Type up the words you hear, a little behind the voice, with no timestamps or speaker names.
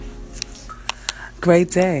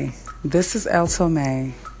Great day. This is El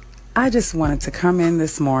Tomei. I just wanted to come in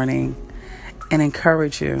this morning and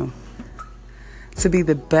encourage you to be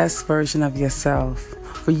the best version of yourself.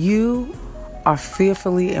 For you are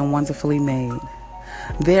fearfully and wonderfully made.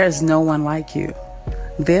 There is no one like you.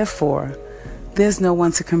 Therefore, there's no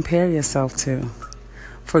one to compare yourself to.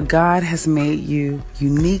 For God has made you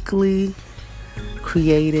uniquely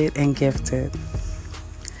created and gifted.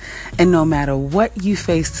 And no matter what you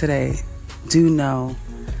face today, do know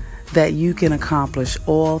that you can accomplish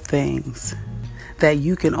all things, that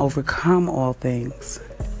you can overcome all things,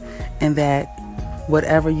 and that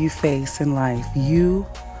whatever you face in life, you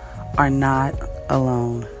are not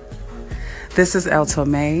alone. This is El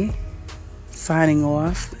Tomei signing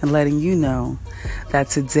off and letting you know that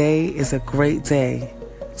today is a great day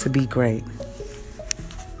to be great.